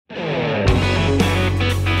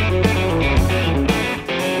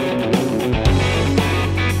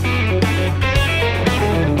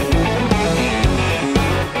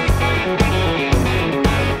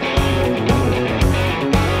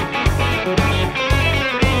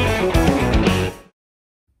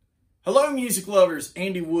Hello music lovers,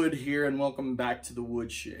 Andy Wood here and welcome back to the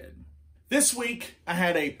Woodshed. This week I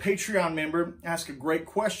had a Patreon member ask a great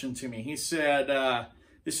question to me. He said,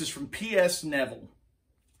 this is from P.S. Neville.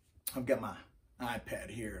 I've got my iPad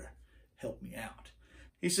here to help me out.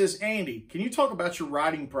 He says, Andy, can you talk about your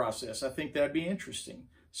writing process? I think that'd be interesting.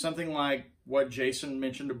 Something like what Jason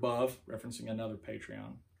mentioned above, referencing another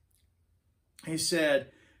Patreon. He said,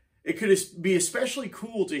 it could be especially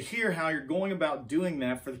cool to hear how you're going about doing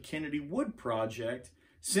that for the Kennedy Wood project,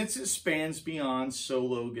 since it spans beyond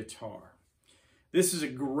solo guitar. This is a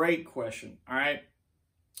great question, all right?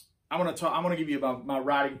 I'm gonna give you about my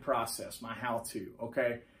writing process, my how-to,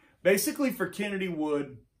 okay? Basically for Kennedy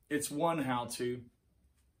Wood, it's one how-to,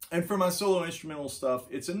 and for my solo instrumental stuff,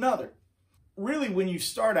 it's another. Really, when you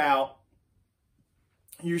start out,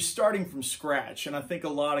 you're starting from scratch, and I think a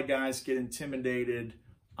lot of guys get intimidated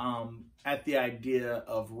at the idea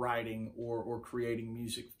of writing or creating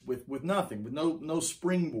music with nothing, with no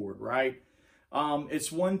springboard, right?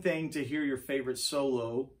 It's one thing to hear your favorite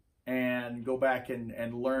solo and go back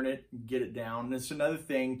and learn it, get it down. And it's another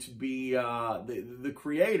thing to be the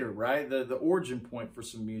creator, right? The origin point for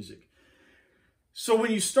some music. So when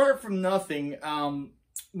you start from nothing,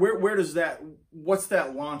 where does what's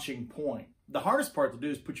that launching point? The hardest part to do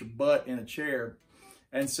is put your butt in a chair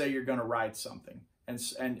and say you're going to write something.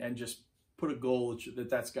 And just put a goal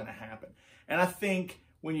that's going to happen. And I think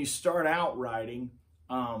when you start out writing,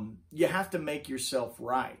 you have to make yourself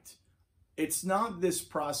right. It's not this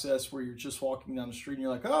process where you're just walking down the street and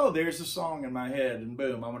you're like, oh, there's a song in my head and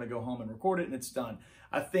boom, I'm going to go home and record it and it's done.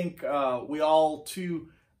 I think we all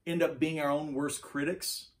too end up being our own worst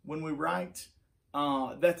critics when we write.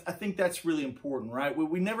 I think that's really important, right?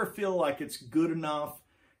 We never feel like it's good enough.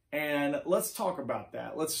 And let's talk about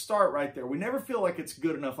that. Let's start right there. We never feel like it's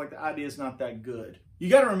good enough, like the idea is not that good. You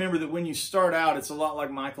got to remember that when you start out, it's a lot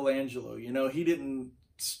like Michelangelo. You know, he didn't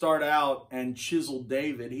start out and chisel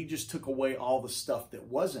David. He just took away all the stuff that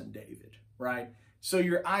wasn't David, right? So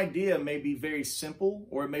your idea may be very simple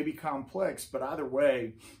or it may be complex, but either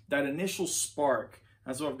way, that initial spark,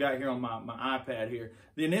 that's what I've got here on my iPad here,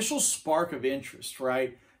 the initial spark of interest,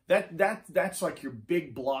 right? That's like your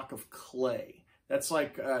big block of clay. That's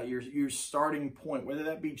like your starting point, whether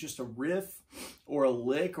that be just a riff or a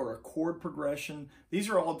lick or a chord progression. These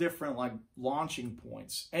are all different like launching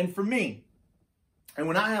points. And for me, and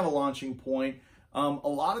when I have a launching point, a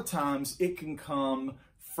lot of times it can come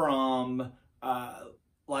from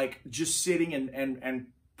like just sitting and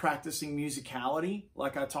practicing musicality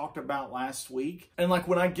like I talked about last week. And like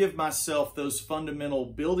when I give myself those fundamental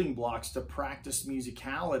building blocks to practice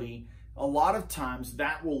musicality, a lot of times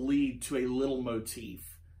that will lead to a little motif.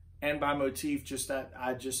 And by motif,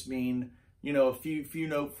 I just mean, you know, a few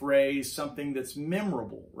note phrase, something that's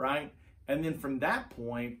memorable, right? And then from that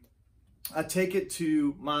point, I take it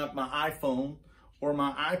to my iPhone or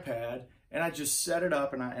my iPad and I just set it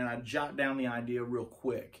up and I jot down the idea real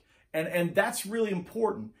quick. And that's really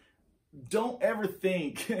important. Don't ever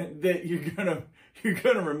think that you're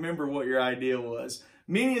gonna remember what your idea was.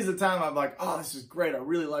 Many is the time I'm like, oh, this is great. I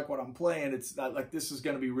really like what I'm playing. It's not like this is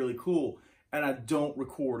going to be really cool. And I don't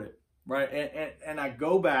record it, right? And I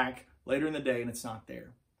go back later in the day and it's not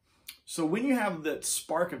there. So when you have that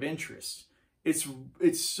spark of interest,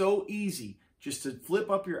 it's so easy just to flip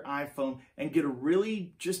up your iPhone and get a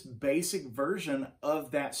really just basic version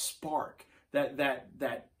of that spark,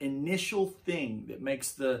 that initial thing that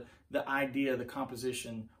makes the idea, the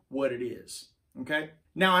composition, what it is, okay?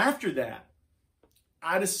 Now after that,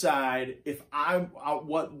 I decide if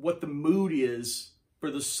what the mood is for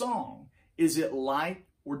the song. Is it light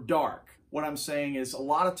or dark? What I'm saying is a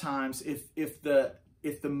lot of times if the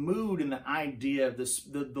mood and the idea,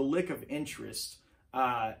 the lick of interest,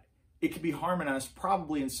 it can be harmonized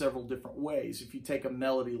probably in several different ways. If you take a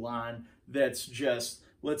melody line that's just,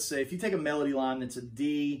 let's say if you take a melody line that's a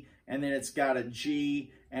D and then it's got a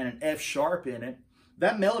G and an F sharp in it,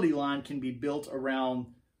 that melody line can be built around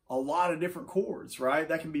a lot of different chords, right?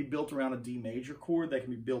 That can be built around a D major chord. That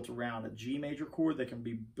can be built around a G major chord. That can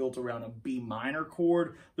be built around a B minor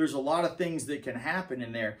chord. There's a lot of things that can happen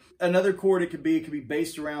in there. Another chord it could be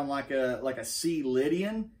based around like a C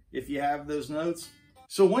Lydian, if you have those notes.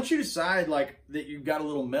 So once you decide like that you've got a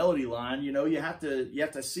little melody line, you know, you have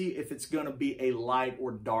to see if it's going to be a light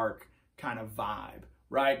or dark kind of vibe,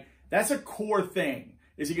 right? That's a core thing.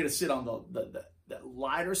 Is it going to sit on the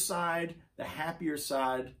lighter side, the happier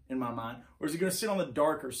side in my mind, or is it going to sit on the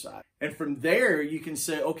darker side? And from there, you can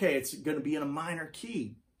say, okay, it's going to be in a minor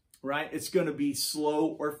key, right? It's going to be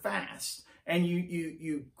slow or fast. And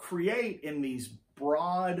you create in these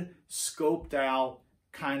broad, scoped out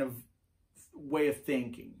kind of way of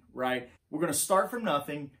thinking, right? We're going to start from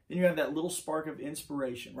nothing, then you have that little spark of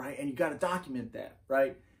inspiration, right? And you got to document that,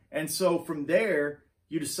 right? And so from there,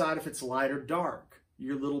 you decide if it's light or dark,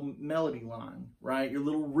 your little melody line, right? Your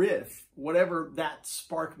little riff, whatever that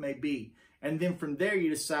spark may be. And then from there, you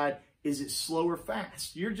decide, is it slow or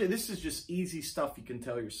fast? This is just easy stuff you can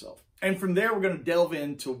tell yourself. And from there, we're going to delve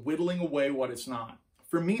into whittling away what it's not.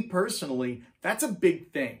 For me personally, that's a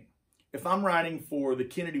big thing. If I'm writing for the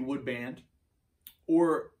Kennedy Wood Band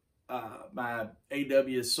or my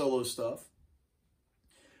AW solo stuff,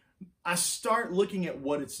 I start looking at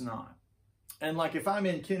what it's not. And like if I'm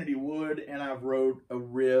in Kennedy Wood and I've wrote a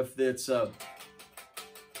riff that's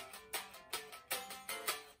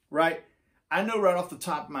right, I know right off the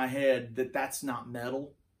top of my head that that's not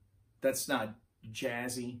metal, that's not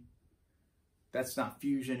jazzy, that's not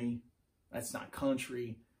fusiony, that's not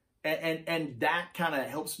country. And that kind of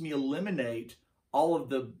helps me eliminate all of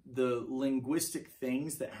the linguistic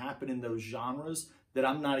things that happen in those genres that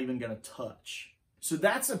I'm not even going to touch. So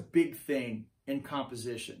that's a big thing in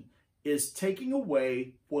composition, is taking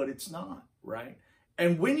away what it's not, right?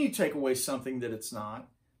 And when you take away something that it's not,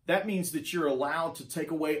 that means that you're allowed to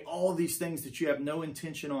take away all these things that you have no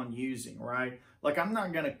intention on using, right? Like I'm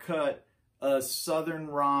not going to cut a Southern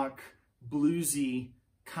rock, bluesy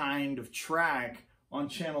kind of track on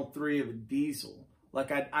channel 3 of a diesel.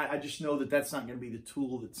 Like I just know that that's not going to be the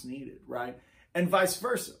tool that's needed, right? And vice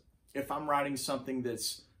versa. If I'm writing something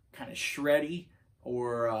that's kind of shreddy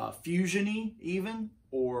or fusiony even,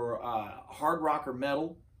 or hard rock or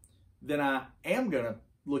metal, then I am going to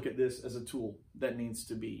look at this as a tool that needs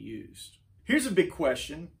to be used. Here's a big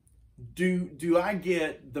question. Do I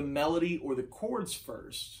get the melody or the chords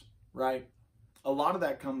first, right? A lot of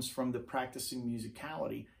that comes from the practicing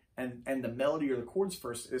musicality, and the melody or the chords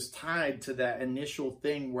first is tied to that initial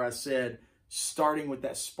thing where I said starting with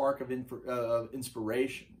that spark of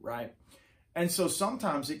inspiration, right? And so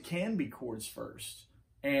sometimes it can be chords first,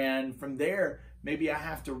 and from there maybe I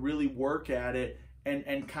have to really work at it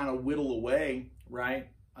and kind of whittle away, right?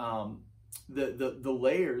 The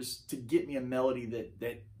layers to get me a melody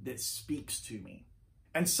that speaks to me.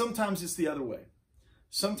 And sometimes it's the other way.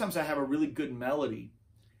 Sometimes I have a really good melody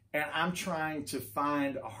and I'm trying to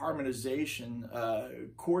find a harmonization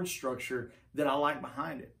chord structure that I like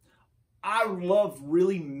behind it. I love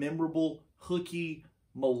really memorable, hooky,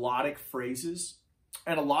 melodic phrases.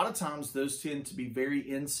 And a lot of times those tend to be very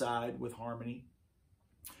inside with harmony.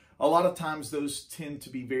 A lot of times those tend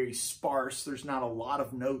to be very sparse. There's not a lot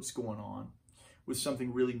of notes going on with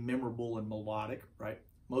something really memorable and melodic, right?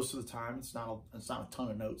 Most of the time it's not a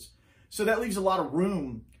ton of notes. So that leaves a lot of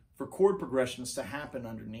room for chord progressions to happen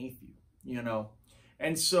underneath you, you know?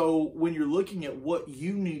 And so when you're looking at what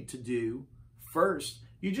you need to do first,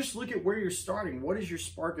 you just look at where you're starting. What is your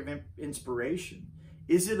spark of inspiration?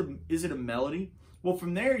 Is it a melody? Well,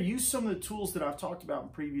 from there, use some of the tools that I've talked about in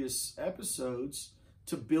previous episodes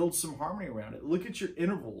to build some harmony around it. Look at your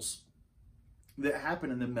intervals that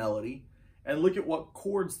happen in the melody and look at what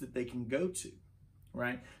chords that they can go to,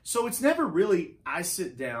 right? So it's never really, I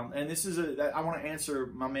sit down, and this is I want to answer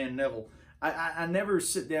my man Neville. I never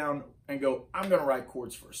sit down and go, I'm going to write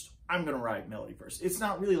chords first. I'm going to write melody first. It's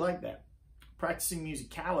not really like that. Practicing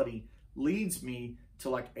musicality leads me to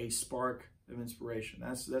like a spark of inspiration.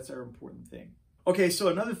 That's our important thing. Okay, so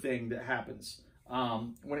another thing that happens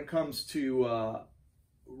when it comes to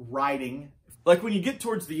writing, like when you get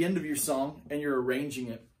towards the end of your song and you're arranging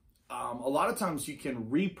it, a lot of times you can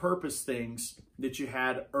repurpose things that you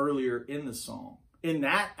had earlier in the song. In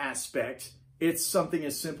that aspect, it's something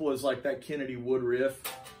as simple as like that Kennedy Wood riff.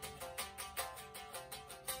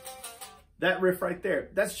 That riff right there.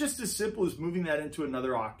 That's just as simple as moving that into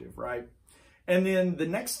another octave, right? And then the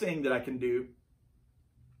next thing that I can do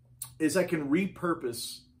is I can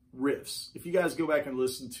repurpose riffs. If you guys go back and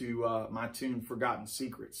listen to my tune, Forgotten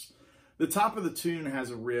Secrets, the top of the tune has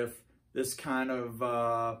a riff that's kind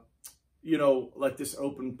of, you know, like this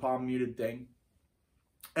open palm muted thing.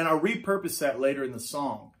 And I repurpose that later in the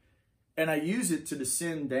song. And I use it to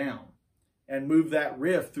descend down and move that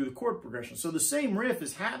riff through the chord progression. So the same riff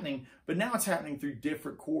is happening, but now it's happening through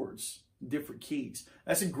different chords, different keys.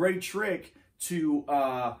 That's a great trick to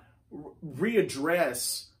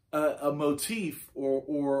readdress a motif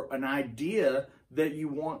or an idea that you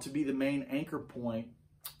want to be the main anchor point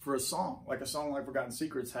for a song. Like a song like Forgotten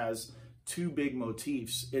Secrets has two big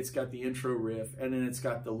motifs. It's got the intro riff, and then it's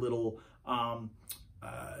got the little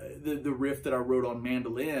the riff that I wrote on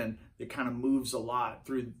mandolin that kind of moves a lot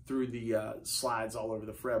through the slides all over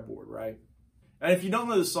the fretboard, right? And if you don't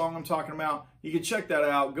know the song I'm talking about, you can check that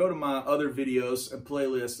out. Go to my other videos and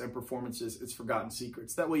playlists and performances. It's Forgotten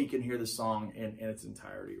Secrets. That way you can hear the song in its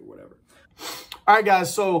entirety or whatever. All right,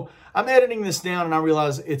 guys, so I'm editing this down and I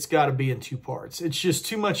realize it's got to be in 2 parts. It's just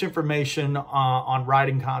too much information on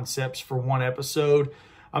writing concepts for one episode.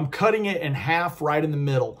 I'm cutting it in half right in the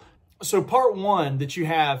middle. So part 1 that you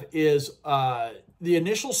have is the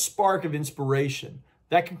initial spark of inspiration.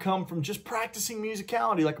 That can come from just practicing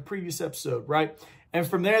musicality like a previous episode, right? And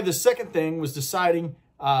from there, the second thing was deciding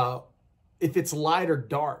if it's light or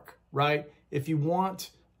dark, right? If you want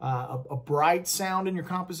a bright sound in your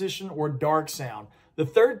composition or a dark sound. The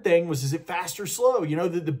third thing was, is it fast or slow? You know,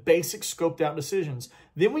 the basic scoped out decisions.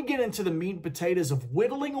 Then we get into the meat and potatoes of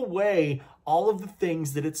whittling away all of the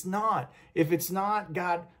things that it's not. If it's not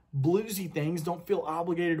got bluesy things, don't feel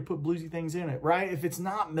obligated to put bluesy things in it, right? If it's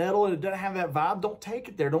not metal and it doesn't have that vibe, don't take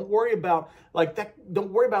it there. Don't worry about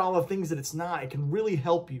don't worry about all the things that it's not. It can really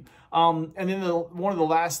help you. And then one of the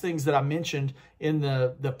last things that I mentioned in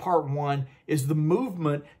the part 1 is the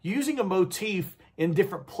movement, using a motif in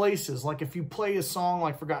different places. Like if you play a song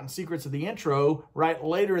like Forgotten Secrets at the intro, right,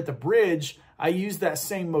 later at the bridge, I use that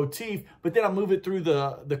same motif, but then I move it through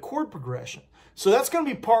the chord progression. So that's going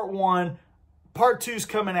to be part 1. Part 2 is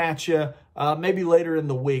coming at you maybe later in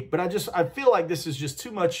the week. But I feel like this is just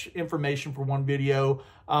too much information for one video.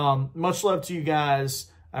 Much love to you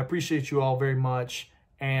guys. I appreciate you all very much.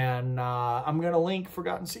 And I'm going to link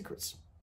Forgotten Secrets.